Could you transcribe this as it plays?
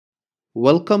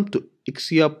Welcome to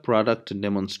Ixia product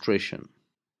demonstration.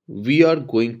 We are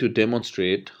going to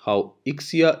demonstrate how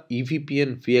Ixia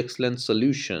EVPN VxLAN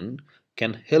solution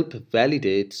can help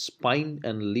validate spine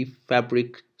and leaf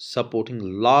fabric supporting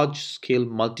large-scale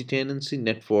multi-tenancy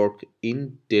network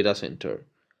in data center.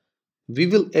 We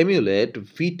will emulate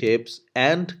VTAPs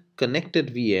and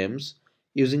connected VMs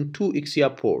using two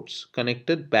Ixia ports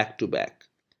connected back to back.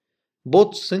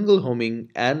 Both single homing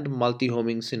and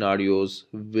multi-homing scenarios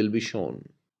will be shown.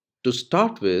 To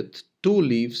start with, two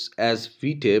leaves as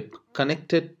VTIP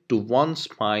connected to one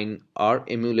spine are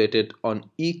emulated on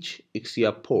each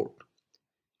Ixia port.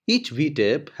 Each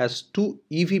VTIP has two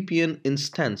EVPN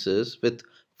instances with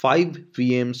 5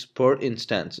 VMs per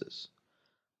instances.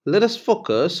 Let us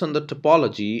focus on the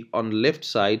topology on left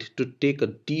side to take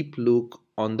a deep look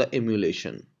on the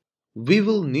emulation. We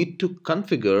will need to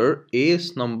configure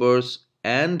AS numbers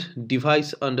and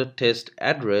device under test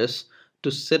address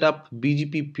to set up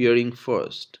BGP peering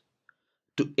first.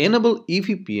 To enable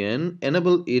EVPN,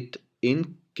 enable it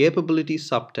in Capability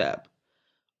subtab.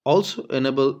 Also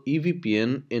enable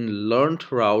EVPN in Learned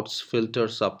Routes Filter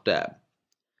subtab.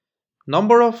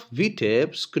 Number of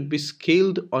VTAPs could be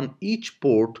scaled on each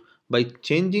port by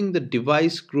changing the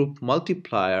device group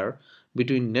multiplier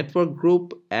between network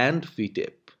group and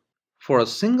VTAP. For a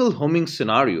single homing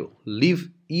scenario,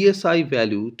 leave ESI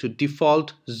value to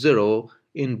default 0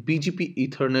 in BGP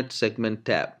Ethernet segment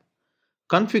tab.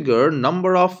 Configure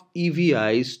number of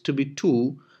EVIs to be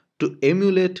 2 to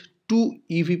emulate 2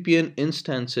 EVPN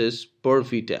instances per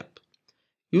VTAP.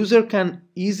 User can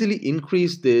easily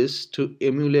increase this to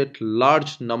emulate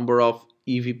large number of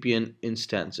EVPN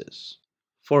instances.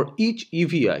 For each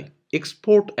EVI,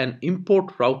 export and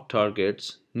import route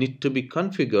targets need to be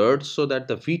configured so that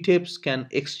the VTAPs can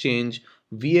exchange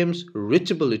VM's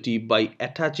reachability by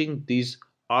attaching these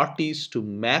RTs to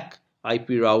MAC IP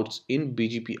routes in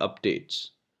BGP updates.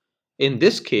 In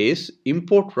this case,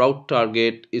 import route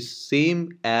target is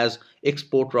same as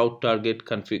export route target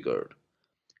configured.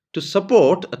 To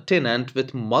support a tenant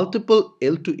with multiple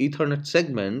L2 Ethernet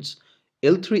segments,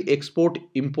 L3 export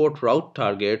import route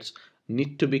targets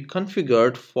need to be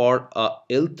configured for a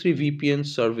L3 VPN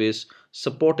service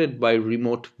supported by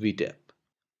remote VTAP.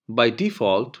 By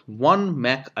default, one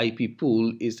MAC IP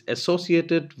pool is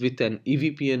associated with an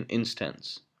EVPN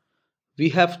instance. We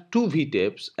have two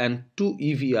VTAPs and two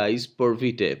EVIs per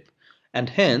VTAP and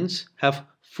hence have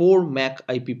 4 MAC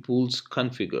IP pools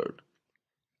configured.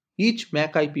 Each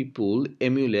MAC IP pool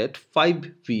emulates 5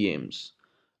 VMs.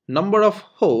 Number of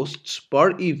hosts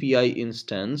per EVI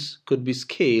instance could be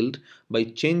scaled by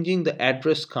changing the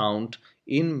address count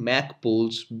in MAC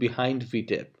pools behind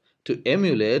VTAP to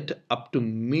emulate up to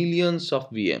millions of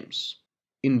VMs.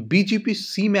 In BGP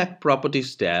CMAC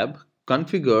Properties tab,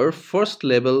 configure first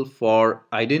level for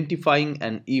identifying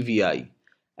an EVI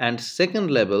and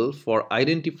second level for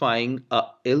identifying a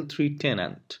L3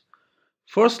 tenant.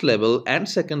 First level and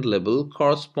second level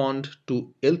correspond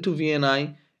to L2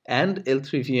 VNI and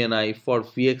L3 VNI for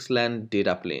VXLAN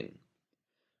data plane.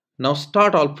 Now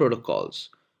start all protocols.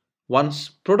 Once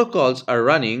protocols are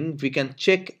running, we can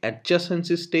check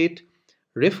adjacency state,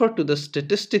 refer to the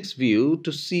statistics view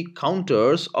to see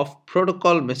counters of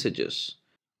protocol messages.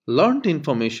 Learned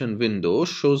information window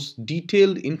shows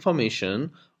detailed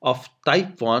information of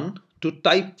type 1 to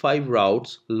type 5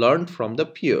 routes learned from the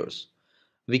peers.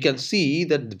 We can see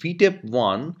that VTAP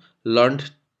 1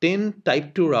 learned 10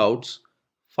 type 2 routes,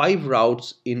 5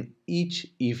 routes in each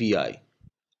EVI.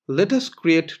 Let us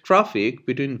create traffic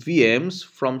between VMs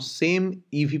from same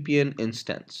EVPN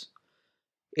instance.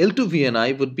 L2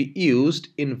 VNI would be used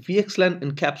in VXLAN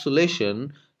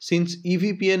encapsulation since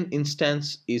EVPN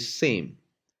instance is same.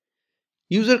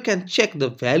 User can check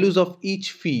the values of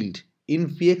each field in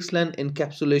VXLAN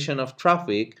encapsulation of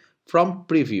traffic from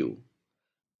preview.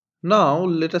 Now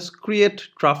let us create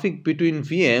traffic between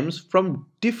VMs from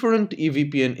different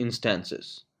EVPN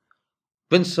instances.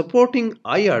 When supporting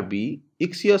IRB,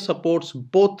 Ixia supports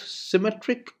both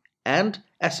symmetric and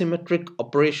asymmetric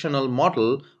operational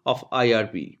model of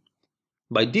IRB.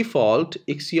 By default,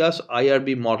 Ixia's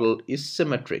IRB model is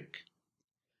symmetric.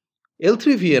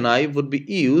 L3 VNI would be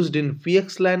used in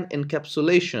VXLAN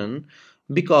encapsulation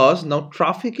because now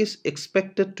traffic is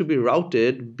expected to be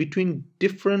routed between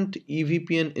different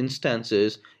EVPN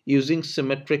instances using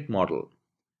symmetric model.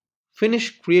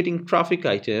 Finish creating traffic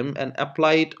item and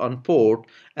apply it on port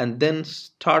and then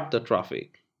start the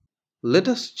traffic. Let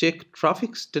us check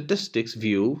traffic statistics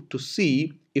view to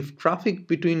see if traffic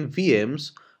between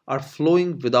VMs are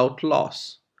flowing without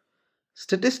loss.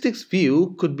 Statistics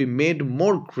view could be made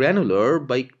more granular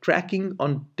by tracking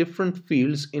on different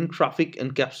fields in traffic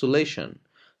encapsulation,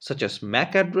 such as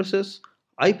MAC addresses,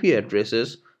 IP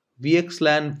addresses,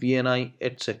 VXLAN, VNI,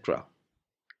 etc.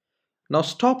 Now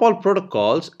stop all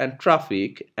protocols and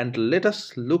traffic and let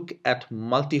us look at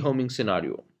multi-homing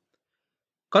scenario.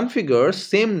 Configure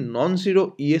same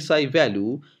non-zero ESI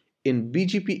value in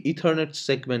BGP Ethernet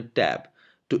segment tab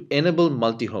to enable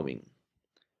multi-homing.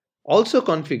 Also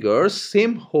configure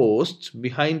same hosts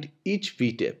behind each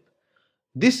VTAP.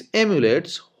 This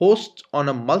emulates hosts on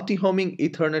a multi-homing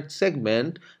Ethernet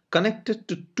segment connected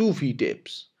to two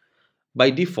VTAPs.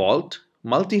 By default,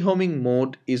 multi-homing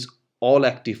mode is all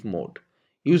active mode.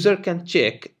 User can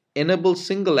check enable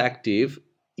single active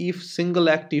if single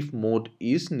active mode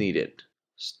is needed.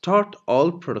 Start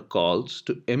all protocols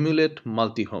to emulate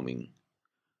multi-homing.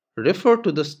 Refer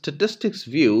to the statistics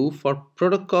view for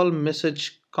protocol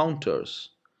message counters.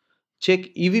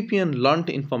 Check EVPN learned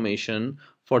information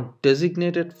for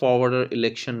designated forwarder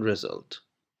election result.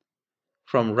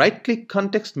 From right-click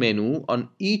context menu on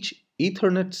each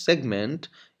Ethernet segment,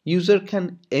 user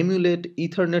can emulate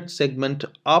Ethernet segment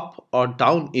up or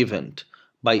down event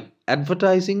by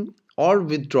advertising or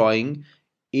withdrawing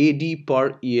AD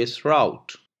per ES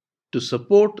route. To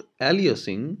support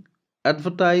aliasing,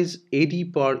 advertise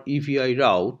AD per EVI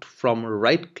route from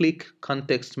right-click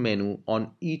context menu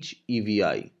on each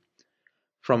EVI.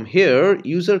 From here,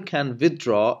 user can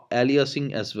withdraw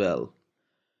aliasing as well.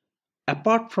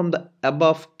 Apart from the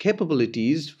above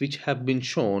capabilities which have been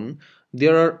shown,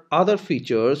 there are other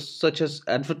features such as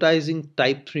advertising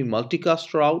Type 3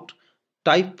 multicast route,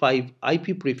 Type 5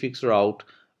 IP prefix route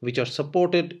which are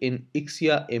supported in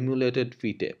Ixia emulated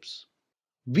VTAPs.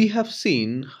 We have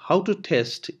seen how to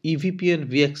test EVPN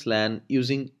VxLAN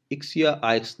using Ixia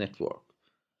IX network.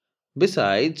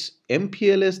 Besides,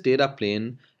 MPLS data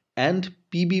plane and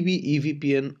PBB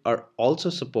EVPN are also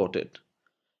supported.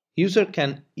 User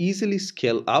can easily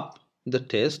scale up the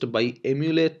test by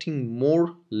emulating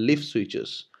more lift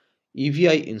switches,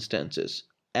 EVI instances,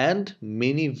 and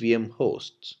many VM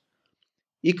hosts.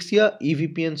 Ixia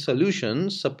EVPN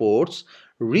solution supports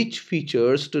rich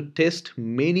features to test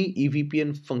many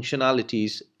EVPN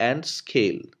functionalities and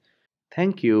scale.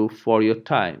 Thank you for your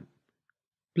time.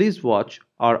 Please watch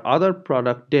our other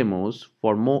product demos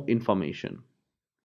for more information.